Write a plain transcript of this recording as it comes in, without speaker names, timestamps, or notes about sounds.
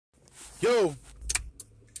Yo,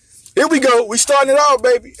 here we go. We starting it off,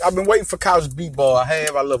 baby. I've been waiting for college b-ball. I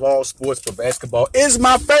love all sports, but basketball is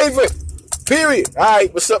my favorite. Period. All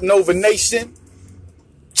right, what's up, Nova Nation?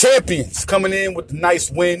 Champions coming in with a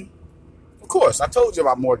nice win. Of course, I told you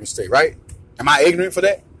about Morgan State, right? Am I ignorant for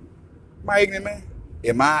that? Am I ignorant, man?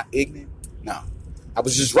 Am I ignorant? No. I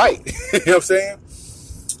was just right. You know what I'm saying?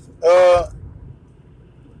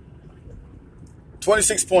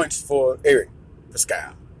 26 points for Eric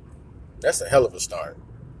Pascal. That's a hell of a start.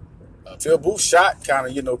 Phil Booth shot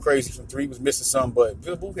kind of, crazy from three, was missing some, but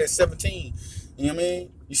Phil Booth had 17. You know what I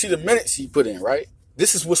mean? You see the minutes he put in, right?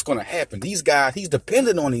 This is what's going to happen. These guys, he's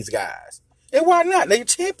dependent on these guys. And why not? They're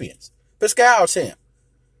champions. Pascal champ.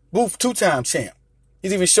 Booth two-time champ.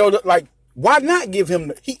 He's even showed up like, why not give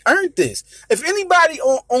him, he earned this. If anybody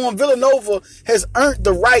on Villanova has earned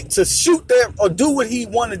the right to shoot there or do what he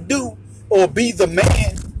want to do or be the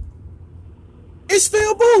man, it's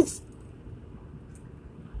Phil Booth.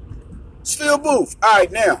 It's Phil Booth. All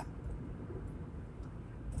right, now.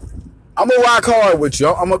 I'm going to rock hard with you.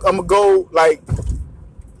 I'm going to go,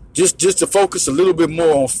 just to focus a little bit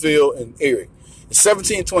more on Phil and Eric. It's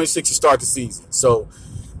 17-26 to start the season. So,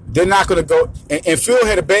 they're not going to go. And Phil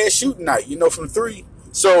had a bad shooting night, from three.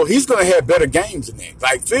 So, he's going to have better games than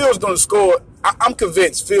that. Phil's going to score. I'm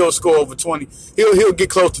convinced Phil'll score over 20. He'll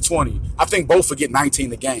get close to 20. I think both will get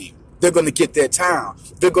 19 a game. They're going to get their time.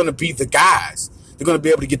 They're going to be the guys. They're going to be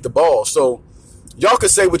able to get the ball. So, y'all can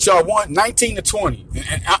say what y'all want, 19 to 20.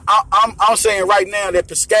 And I'm saying right now that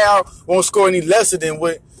Pascal won't score any lesser than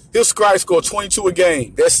what he'll score 22 a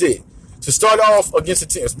game. That's it. To start off against the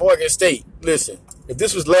team, it's Morgan State. Listen, if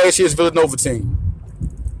this was last year's Villanova team,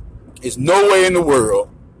 it's no way in the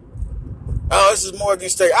world. Oh, this is Morgan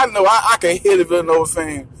State. I know I can hear the Villanova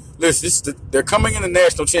fan. Listen, they're coming in the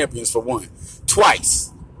national champions for one.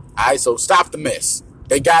 Twice. All right, so stop the mess.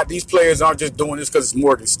 These players aren't just doing this because it's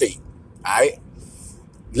Morgan State. All right?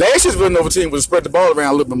 Last year's Villanova team would have spread the ball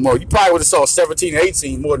around a little bit more. You probably would have saw 17,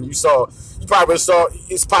 18 more than you saw. You probably would have saw,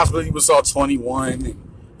 it's possible you would have saw 21. And,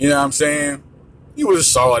 you know what I'm saying? You would have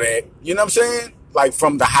saw that. You know what I'm saying?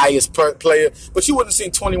 From the highest player. But you wouldn't have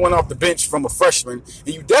seen 21 off the bench from a freshman.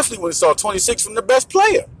 And you definitely would have saw 26 from the best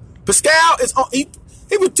player. Pascal, he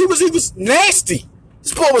was nasty.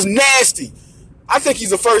 This boy was nasty. I think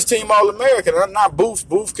he's a first-team All-American. Not Booth.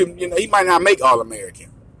 Booth can, he might not make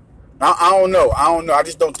All-American. I don't know. I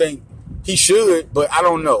just don't think he should, but I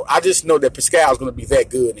don't know. I just know that Pascal's going to be that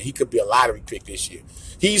good, and he could be a lottery pick this year.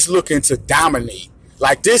 He's looking to dominate.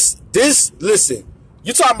 Listen,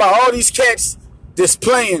 you're talking about all these cats that's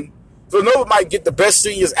playing. Villanova might get the best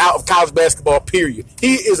seniors out of college basketball, period.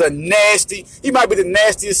 He might be the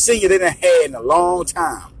nastiest senior they done had in a long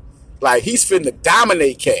time. He's finna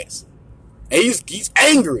dominate cats. And he's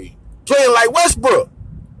angry, playing like Westbrook.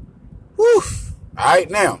 Whew. All right,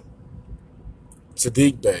 now,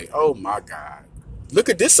 Saddiq Bey. Oh, my God. Look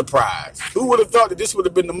at this surprise. Who would have thought that this would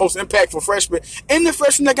have been the most impactful freshman and the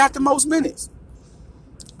freshman that got the most minutes?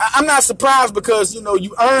 I'm not surprised because,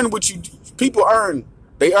 you earn what people earn.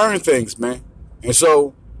 They earn things, man. And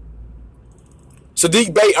so,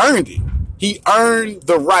 Saddiq Bey earned it. He earned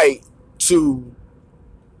the right to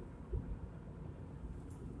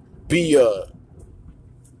get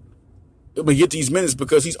these minutes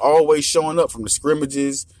because he's always showing up from the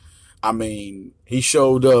scrimmages. I mean, he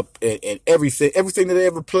showed up in everything that they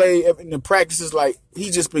ever played in the practices.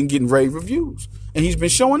 He's just been getting rave reviews, and he's been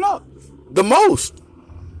showing up the most.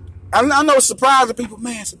 I know it's surprising people.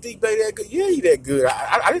 Man, Saddiq Bey that good? Yeah, he that good.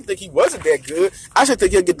 I didn't think he wasn't that good. I should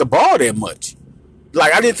think he'll get the ball that much.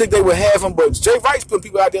 I didn't think they would have him, but Jay Wright's putting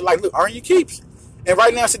people out there look, earn your keeps. And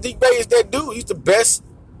right now, Saddiq Bey is that dude. He's the best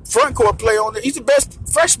front court player on there. He's the best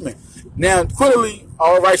freshman. Now, clearly,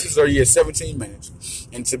 all Rice already had 17 minutes,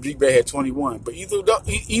 and Saddiq Bey had 21. But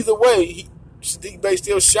either way, Saddiq Bey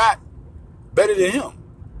still shot better than him.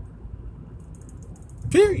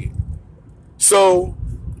 Period. So,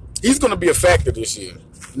 he's going to be a factor this year.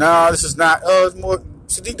 No, this is not. It's more.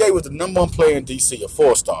 Saddiq Bey was the number one player in D.C., a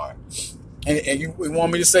 4-star. And you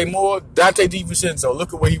want me to say more? Dante DiVincenzo,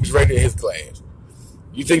 look at where he was rated in his class.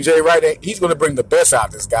 You think Jay Wright, he's going to bring the best out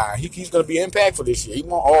of this guy. He's going to be impactful this year. He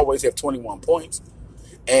won't always have 21 points.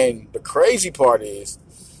 And the crazy part is,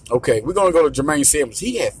 okay, we're going to go to Jermaine Simmons.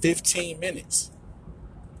 He had 15 minutes.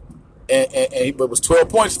 But it was 12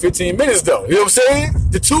 points, 15 minutes, though. You know what I'm saying?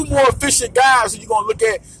 The two more efficient guys that you're going to look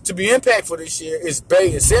at to be impactful this year is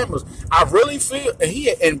Bey and Samuels. I really feel,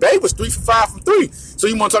 and Bey was 3 for 5 from 3. So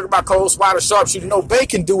you want to talk about cold spotter, sharpshooter? No, Bey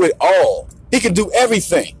can do it all. He can do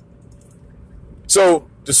everything. So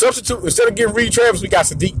the substitute, instead of getting Reed Travis, we got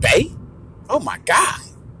Saddiq Bey. Oh, my God.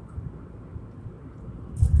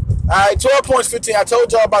 right, 12 points, 15. I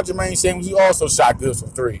told y'all about Jermaine Samuels. He also shot good from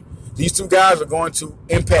three. These two guys are going to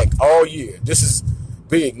impact all year. This is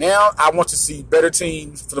big. Now I want to see better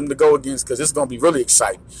teams for them to go against because it's going to be really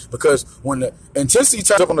exciting. Because when the intensity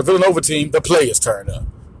turns up on the Villanova team, the players turn up.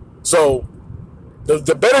 So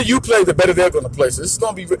the better you play, the better they're going to play. So this is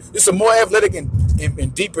going to be it's a more athletic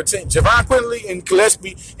and deeper team. Javon Quinley and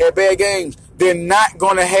Gillespie had bad games. They're not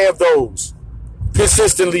going to have those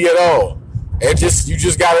consistently at all. You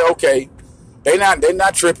just got to okay. They're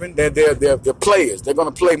not tripping. They're players. They're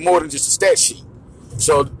going to play more than just a stat sheet.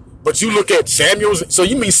 So, but you look at Samuels. So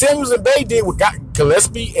you mean Samuels and Bey did what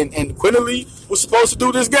Gillespie and Quinley was supposed to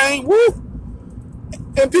do this game? Woo!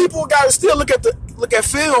 And people got to still look at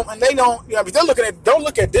film, and they don't. You know, if they're don't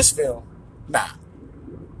look at this film. Nah,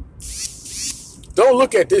 don't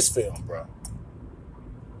look at this film, bro.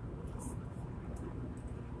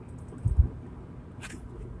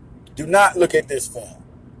 Do not look at this film.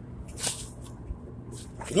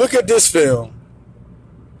 Look at this film,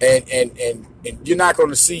 and you're not going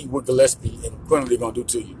to see what Gillespie and Quinley are going to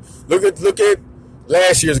do to you. Look at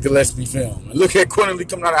last year's Gillespie film, and look at Quinley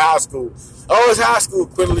coming out of high school. Oh, it's high school.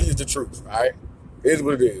 Quinley is the truth, all right? It is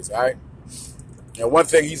what it is, all right? And one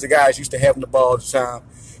thing, he's the guy that's used to having the ball all the time.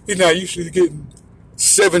 He's not used to getting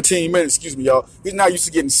 17 minutes. Excuse me, y'all. He's not used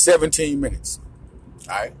to getting 17 minutes,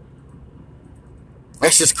 all right?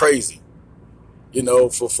 That's just crazy. You know,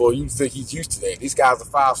 for you to think he's used to that. These guys are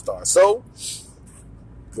 5-star. So,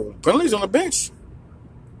 Quinley's on the bench.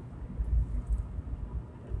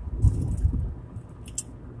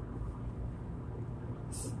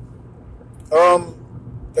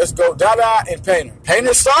 Let's go Dada and Painter.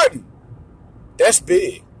 Painter's starting. That's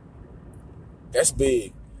big. That's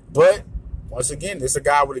big. But, once again, this is a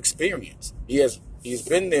guy with experience. He's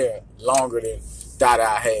been there longer than Dada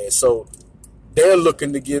has. So, they're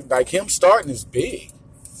looking to give, like him starting is big.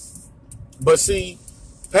 But see,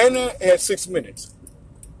 Painter had 6 minutes.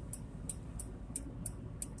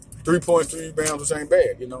 3 points, 3 rebounds, which ain't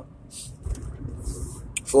bad, you know,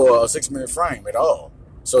 for a 6-minute frame at all.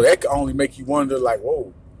 So that could only make you wonder, like,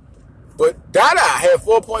 whoa. But Dada had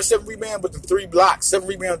 4.7 rebounds, but the 3 blocks. 7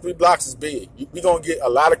 rebounds, 3 blocks is big. We're going to get a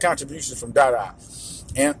lot of contributions from Dada.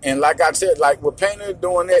 And like I said, like with Painter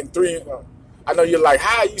doing that in 3, I know you're like,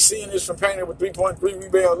 how are you seeing this from Painter with 3.3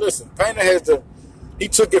 rebounds? Listen, Painter he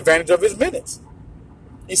took advantage of his minutes.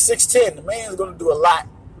 He's 6'10". The man's going to do a lot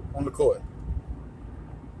on the court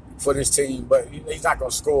for this team, but he's not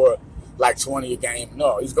going to score like 20 a game.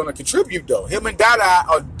 No, he's going to contribute, though. Him and Dada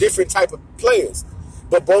are different type of players,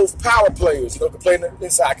 but both power players. You know, can play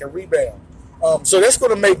inside, can rebound. So that's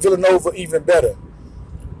going to make Villanova even better.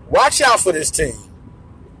 Watch out for this team.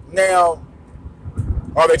 Now,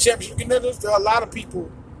 are they championship contenders? There are a lot of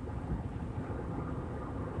people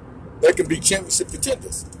that can be championship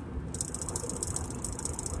contenders.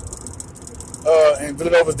 And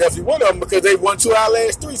Villanova's definitely one of them because they won 2 out of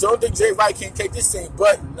last 3. So I don't think Jay Wright can take this team.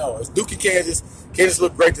 But no, it's Duke and Kansas. Kansas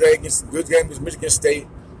looked great today against a good game against Michigan State.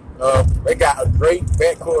 They got a great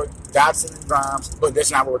backcourt, Dodson and Grimes, but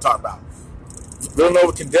that's not what we're talking about.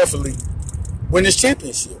 Villanova can definitely win this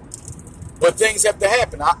championship. But things have to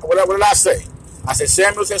happen. What did I say? I said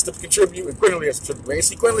Samuels has to contribute and Quinley has to contribute. We ain't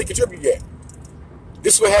see Quinley contribute yet.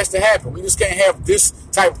 This is what has to happen. We just can't have this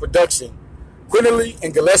type of production. Quinley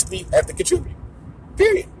and Gillespie have to contribute.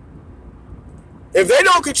 Period. If they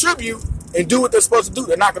don't contribute and do what they're supposed to do,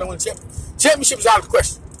 they're not going to win the championship. Championship is out of the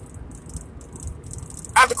question.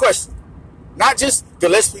 Out of the question. Not just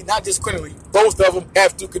Gillespie, not just Quinley. Both of them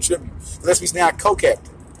have to contribute. Gillespie's now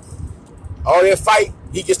co-captain. All that fight,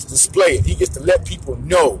 he gets to display it. He gets to let people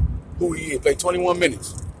know who he is. Play 21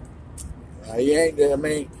 minutes. He ain't there. I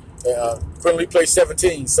mean, Quinley played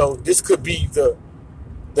 17, so this could be the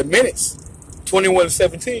minutes.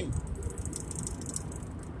 21-17.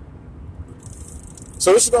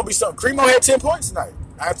 So this is going to be something. Cremo had 10 points tonight.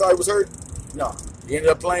 I thought he was hurt. No. He ended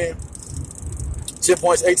up playing 10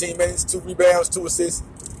 points, 18 minutes, 2 rebounds, 2 assists,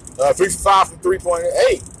 3 for 5 from 3-point.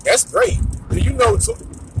 Hey, that's great. Do you know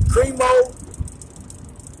Cremo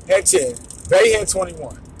had 10. Bey had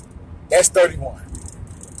 21. That's 31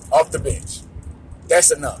 off the bench.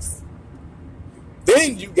 That's enough.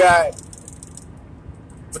 Then you got,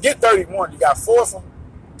 forget 31, you got 4 from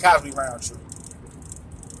Cosby Roundtree.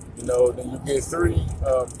 You know, then you get 3,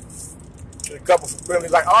 a couple from Quinley.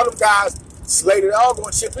 Like all them guys slated, they're all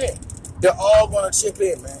going to chip in. They're all going to chip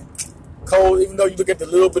in, man. Cole, even though you look at the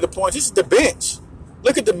little bit of points, this is the bench.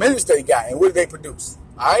 Look at the minutes they got and what did they produce.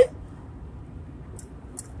 All right?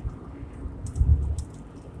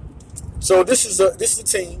 So this is a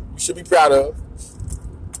team you should be proud of.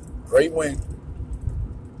 Great win.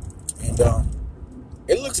 And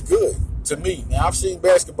it looks good to me. Now, I've seen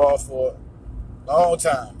basketball for a long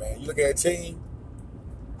time, man. You look at a team,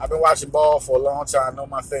 I've been watching ball for a long time. I know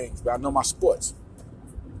my things, but I know my sports.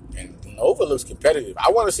 And Villanova looks competitive.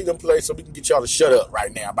 I want to see them play so we can get y'all to shut up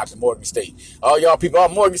right now about the Morgan State. All y'all people,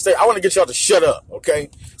 Morgan State, I want to get y'all to shut up, okay?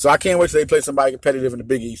 So I can't wait till they play somebody competitive in the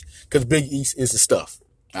Big East, because Big East is the stuff,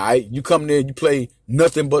 all right? You come there, you play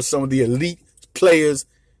nothing but some of the elite players,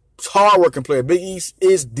 hard-working players. Big East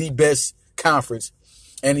is the best conference.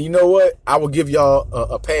 And you know what? I will give y'all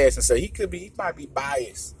a pass and say he might be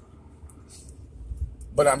biased.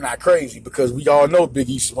 But I'm not crazy, because we all know Big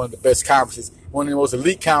East is one of the best conferences, one of the most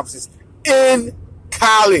elite conferences in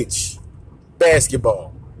college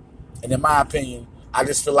basketball. And in my opinion, I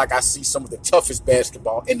just feel like I see some of the toughest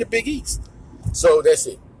basketball in the Big East. So that's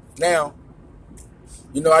it. Now,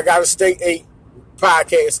 I got a State 8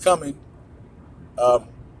 podcast coming. Gonna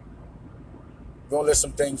let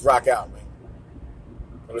some things rock out, man.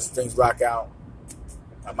 Gonna let some things rock out.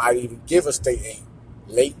 I might even give a State 8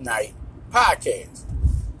 late night podcast.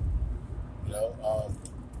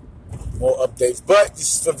 More updates. But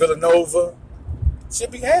this is for Villanova.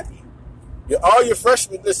 Should be happy. All your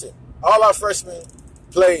freshmen, listen, all our freshmen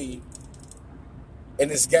played in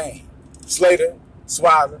this game. Slater,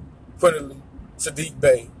 Swiler, Quinterly, Saddiq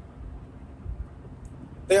Bey.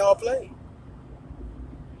 They all played.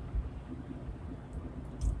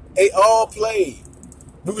 They all played.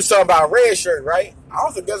 We was talking about red shirt, right? I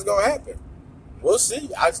don't think that's going to happen. We'll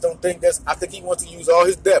see. I just don't think I think he wants to use all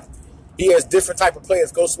his depth. He has different type of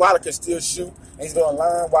players. Coach Swiler can still shoot, and he's going to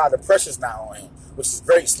learn why the pressure's not on him, which is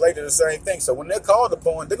great. Slater, the same thing. So when they're called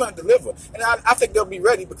upon, they're going to deliver. And I think they'll be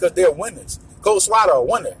ready because they're winners. Coach Swiler, a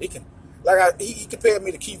winner. He can, he compared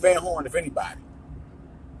me to Keith Van Horn, if anybody.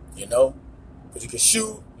 Because he can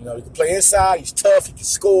shoot. He can play inside. He's tough. He can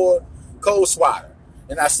score. Coach Swiler.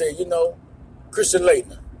 And I said, Christian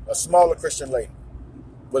Laettner, a smaller Christian Laettner,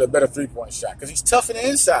 with a better three-point shot, because he's tough in the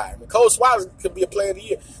inside. Coach Swiler could be a player of the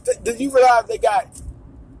year. Did you realize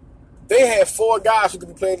they had 4 guys who could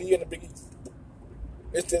be player of the year in the Big East?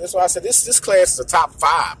 That's why I said this class is a top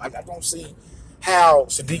 5. I don't see how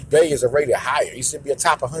Saddiq Bey is rated higher. He should be a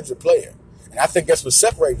top 100 player. And I think that's what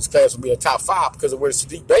separates this class from being a top 5, because of where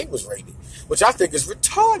Saddiq Bey was rated, which I think is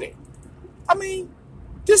retarded. I mean,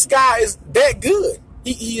 this guy is that good.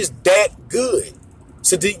 He is that good.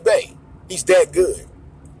 Saddiq Bey. He's that good.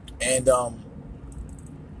 And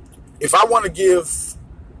if I want to give,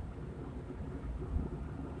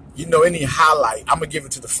 any highlight, I'm going to give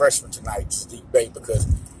it to the freshman tonight, Saddiq Bey, because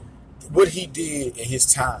what he did in his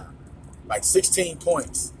time, like 16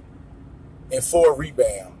 points and 4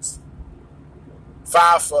 rebounds, he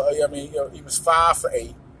was 5 for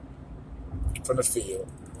 8 from the field,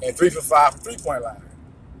 and 3 for 5 from three-point line,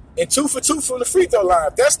 and 2 for 2 from the free throw line.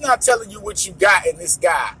 If that's not telling you what you got in this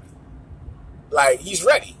guy, like, he's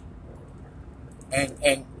ready.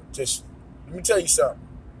 And just, let me tell you something.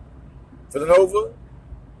 Villanova,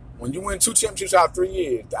 when you win 2 championships out of 3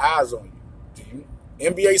 years, the eyes on you.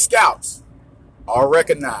 NBA scouts are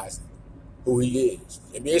recognizing who he is.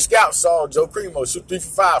 NBA scouts saw Joe Primo shoot 3 for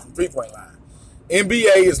 5 from three-point line.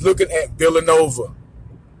 NBA is looking at Villanova.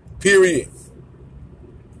 Period.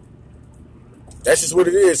 That's just what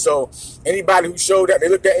it is. So anybody who showed that, they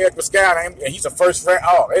looked at Eric Pascal and he's a first rank.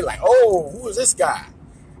 Oh, they're like, who is this guy?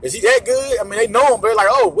 Is he that good? I mean, they know him, but they're like,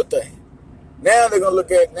 what the? Now they're going to look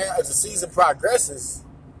at, as the season progresses,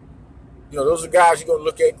 those are guys you're going to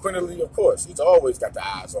look at. Quinterly, of course. He's always got the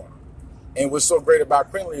eyes on him. And what's so great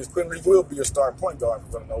about Quinterly is Quinterly will be a starting point guard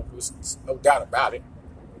for Villanova. There's no doubt about it.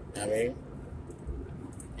 I mean,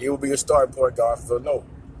 he will be a starting point guard for Villanova.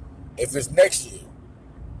 If it's next year,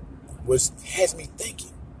 which has me thinking,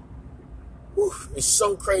 it's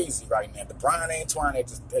so crazy right now. The Brian Antoine at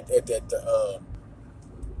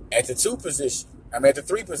the 2 position, at the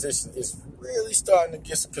 3 position, is really starting to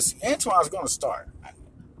get some, because Antoine's going to start.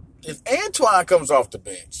 If Antoine comes off the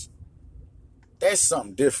bench, that's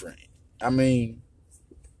something different. I mean,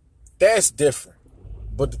 that's different.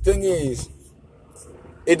 But the thing is,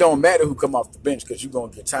 it don't matter who come off the bench, because you're going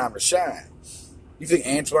to get time to shine. You think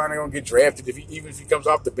Antoine ain't going to get drafted even if he comes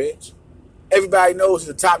off the bench? Everybody knows he's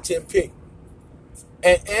a top 10 pick.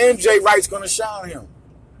 And MJ Wright's going to shine him.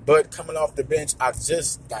 But coming off the bench,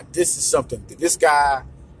 this is something. This guy,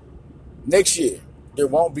 next year, there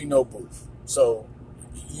won't be no Booth. So,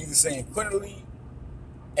 you're saying Quinterly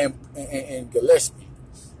and Gillespie.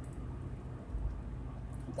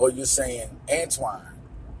 Or you're saying Antoine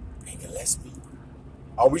and Gillespie.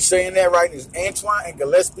 Are we saying that right? Is Antoine and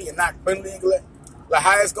Gillespie and not Quinterly and Gillespie? Like,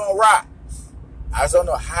 how it's going to rock? I just don't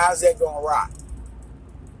know how's that going to rock.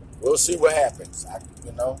 We'll see what happens.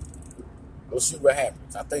 We'll see what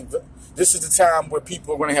happens. I think this is the time where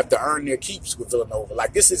people are going to have to earn their keeps with Villanova.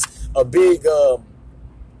 Like, this is a big,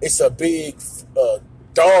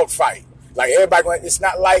 dog fight. Like, everybody, it's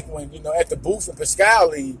not like when, at the Booth and Pascal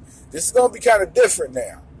League. This is going to be kind of different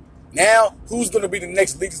now. Now, who's going to be the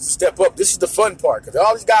next leaders to step up? This is the fun part, because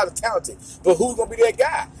all these guys are talented. But who's going to be that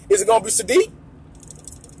guy? Is it going to be Saddiq?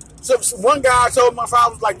 So one guy told my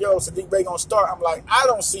father, was like, yo, Saddiq Bey going to start. I'm like, I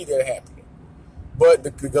don't see that happening. But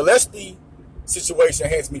the Gillespie situation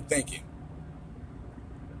has me thinking,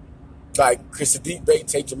 like, could Saddiq Bey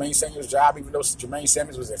take Jermaine Samuels' job, even though Jermaine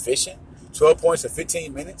Samuels was efficient? 12 points in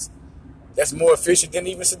 15 minutes. That's more efficient than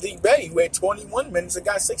even Saddiq Bey, who had 21 minutes and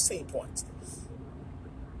got 16 points.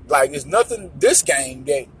 Like, there's nothing this game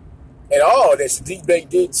that at all that Saddiq Bey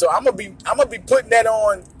did. So I'm gonna be putting that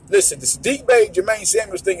on. Listen, the Saddiq Bey Jermaine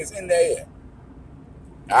Samuels thing is in the air.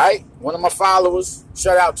 All right, one of my followers,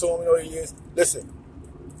 shout out to him, you know who he is. Listen,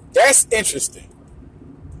 that's interesting.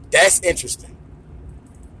 That's interesting.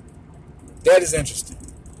 That is interesting.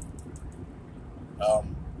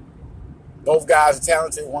 Both guys are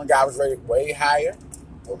talented. One guy was rated way higher.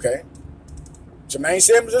 Okay. Jermaine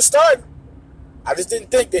Samuels is starting. I just didn't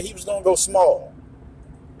think that he was going to go small.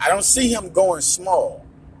 I don't see him going small.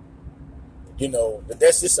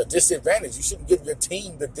 That's just a disadvantage. You shouldn't give your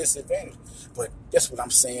team the disadvantage. But that's what I'm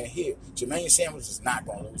saying here. Jermaine Samuels is not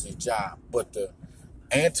going to lose his job. But the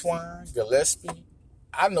Antoine Gillespie,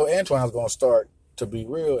 I know Antoine's going to start, to be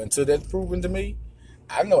real. Until that's proven to me,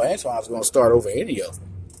 I know Antoine's going to start over any of them.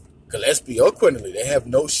 Gillespie or Quinterly, they have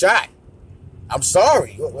no shot. I'm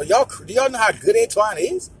sorry. Well, do y'all know how good Antoine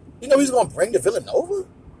is? He's going to bring the Villanova?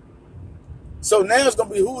 So now it's going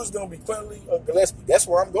to be who is going to be, Quinterly or Gillespie. That's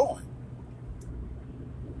where I'm going.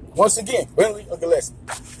 Once again, Quinterly or Gillespie.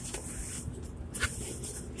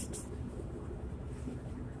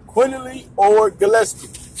 Quinterly or Gillespie.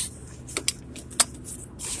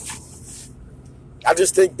 I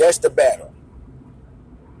just think that's the battle.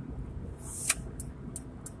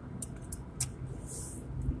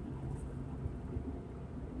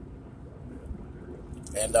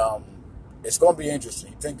 And it's going to be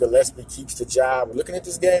interesting. I think Gillespie keeps the job. We're looking at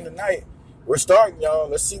this game tonight. We're starting, y'all.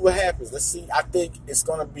 Let's see what happens. Let's see. I think it's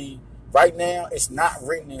going to be, right now, it's not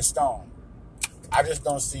written in stone. I just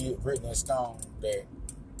don't see it written in stone that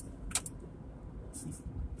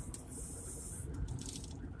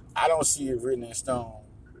I don't see it written in stone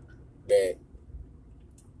that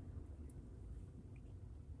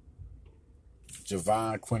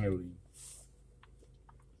Javon Quinterly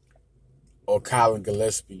or Colin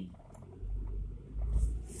Gillespie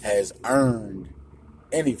has earned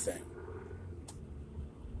anything.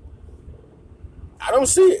 I don't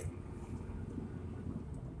see it.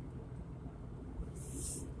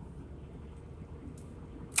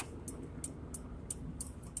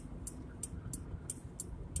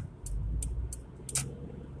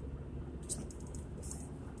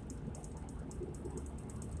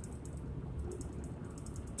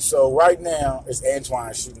 So right now, it's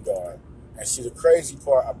Antoine shooting guard. And see, the crazy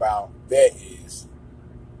part about that is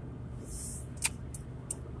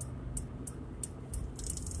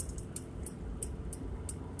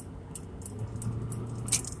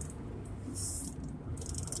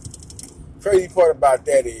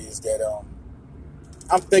that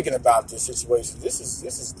I'm thinking about this situation. This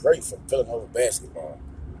is great for Villanova basketball.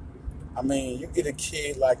 I mean, you get a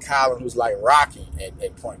kid like Colin who's like rocking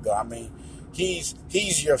at point guard. I mean, he's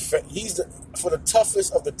for the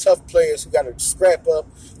toughest of the tough players who got to scrap up,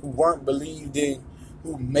 who weren't believed in,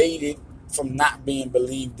 who made it from not being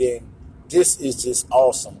believed in. This is just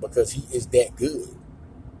awesome because he is that good.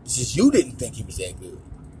 It's just you didn't think he was that good.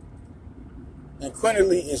 And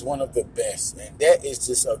Quinterly is one of the best, and that is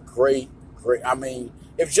just a great. I mean,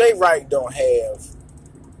 if Jay Wright don't have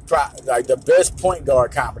like the best point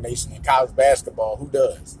guard combination in college basketball, who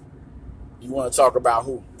does? You want to talk about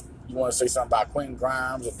who? You want to say something about Quentin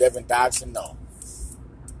Grimes or Devin Dodson? No.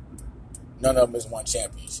 None of them has won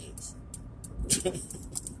championships. You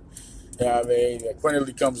know what I mean?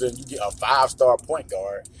 Quinterly comes in, you get a 5-star point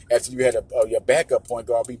guard after you had your backup point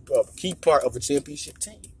guard be a key part of a championship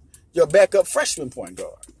team. Your backup freshman point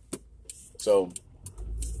guard. So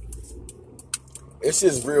it's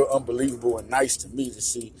just real unbelievable and nice to me to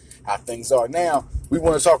see how things are. Now, we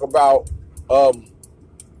want to talk about,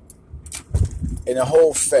 in the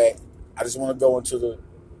whole fact, I just want to go into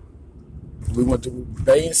we went to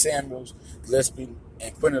Bey and Samuels, Gillespie,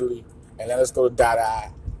 and Quinterly, and then let's go to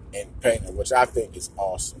Dada and Painter, which I think is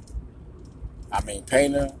awesome. I mean,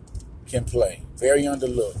 Painter can play. Very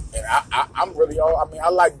underlooked. And I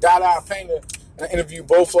like Dada and Painter, and I interviewed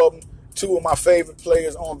both of them, two of my favorite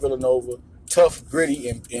players on Villanova, tough, gritty,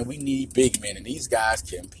 and we need big men, and these guys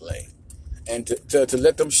can play. And to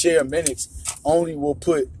let them share minutes only will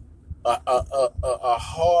put a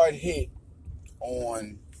hard hit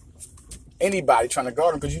on anybody trying to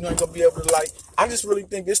guard them, because you're not going to be able to, like, I just really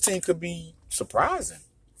think this team could be surprising.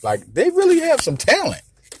 Like, they really have some talent.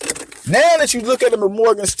 Now that you look at them at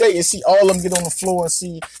Morgan State and see all of them get on the floor and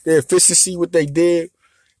see their efficiency, what they did,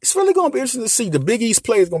 it's really going to be interesting to see. The Big East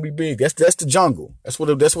play is going to be big. That's the jungle. That's where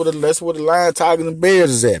the Lions, Tigers, and Bears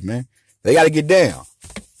is at, man. They got to get down.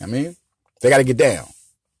 I mean, they got to get down.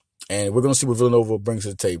 And we're going to see what Villanova brings to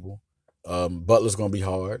the table. Butler's going to be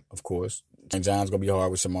hard, of course. St. John's going to be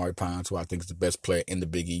hard with Shamari Pines, who I think is the best player in the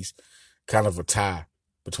Big East. Kind of a tie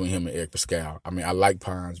between him and Eric Pascal. I mean, I like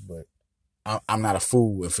Pines, but I'm not a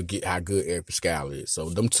fool and forget how good Eric Pascal is. So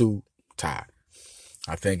them two tie.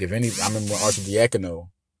 I think if any, I remember when Archie Diacono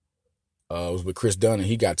was with Chris Dunn and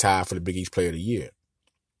he got tied for the Big East Player of the Year.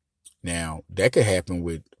 Now, that could happen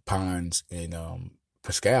with Pines and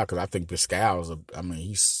Pascal, because I think Pascal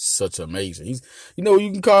he's such amazing. He's, you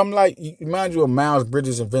can call him like, he reminds you of Miles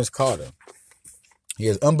Bridges and Vince Carter. He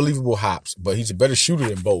has unbelievable hops, but he's a better shooter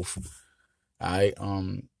than both. All right.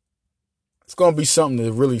 It's going to be something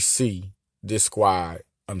to really see this squad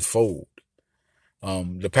unfold.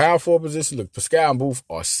 The power forward position, look, Pascal and Booth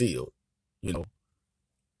are sealed,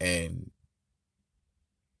 and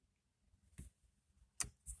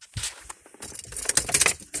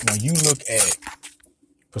when you look at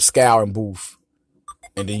Pascal and Booth,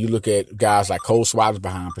 and then you look at guys like Cole Swatters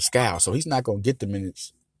behind Pascal, so he's not going to get the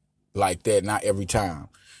minutes like that, not every time.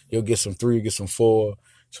 He'll get some 3, get some 4.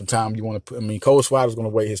 Sometimes you want to Cole Swatters going to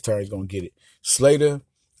wait his turn, he's going to get it. Slater,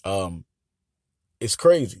 it's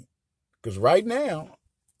crazy, because right now,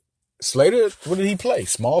 Slater, what did he play?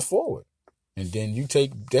 Small forward. And then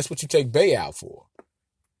that's what you take Bey out for.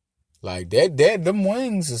 Like, them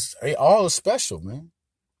wings they all special, man.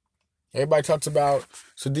 Everybody talks about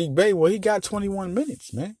Saddiq Bey. Well, he got 21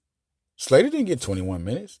 minutes, man. Slater didn't get 21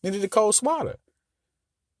 minutes. Neither did Cole Swatter.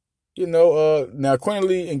 Now Quinn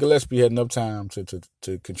Lee and Gillespie had enough time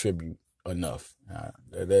to contribute enough.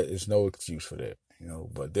 There is no excuse for that,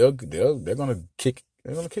 But they're gonna kick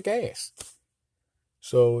ass.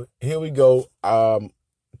 So here we go.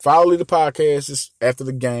 Follow the podcast is after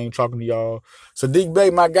the game, talking to y'all. Saddiq Bey,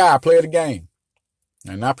 my guy, player of the game.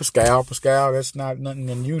 And not Pascal. Pascal, that's not nothing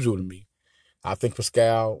unusual to me. I think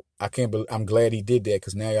Pascal, I'm glad he did that,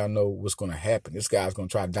 because now y'all know what's going to happen. This guy's going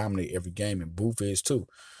to try to dominate every game, and Booth is too.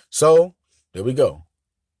 So, there we go.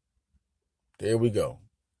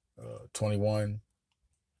 21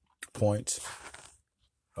 points.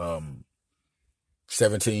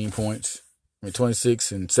 17 points.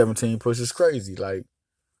 26 and 17 points is crazy. Like,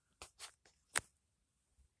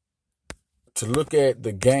 to look at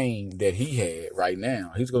the game that he had right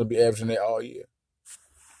now, he's going to be averaging that all year.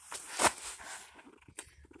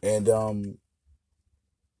 And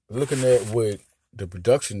looking at what the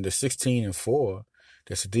production, the 16 and 4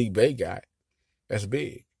 that Saddiq Bey got, that's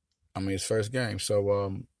big. His first game.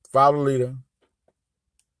 So follow the leader.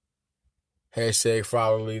 Hashtag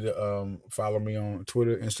follow the leader. Follow me on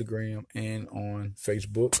Twitter, Instagram, and on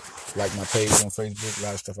Facebook. Like my page on Facebook. A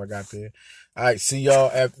lot of stuff I got there. All right, see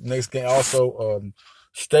y'all at the next game. Also,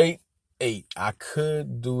 State 8. I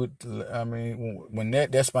could do it. When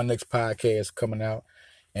that's my next podcast coming out.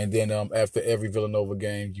 And then after every Villanova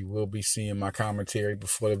game, you will be seeing my commentary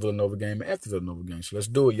before the Villanova game and after the Villanova game. So let's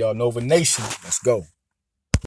do it, y'all. Nova Nation. Let's go.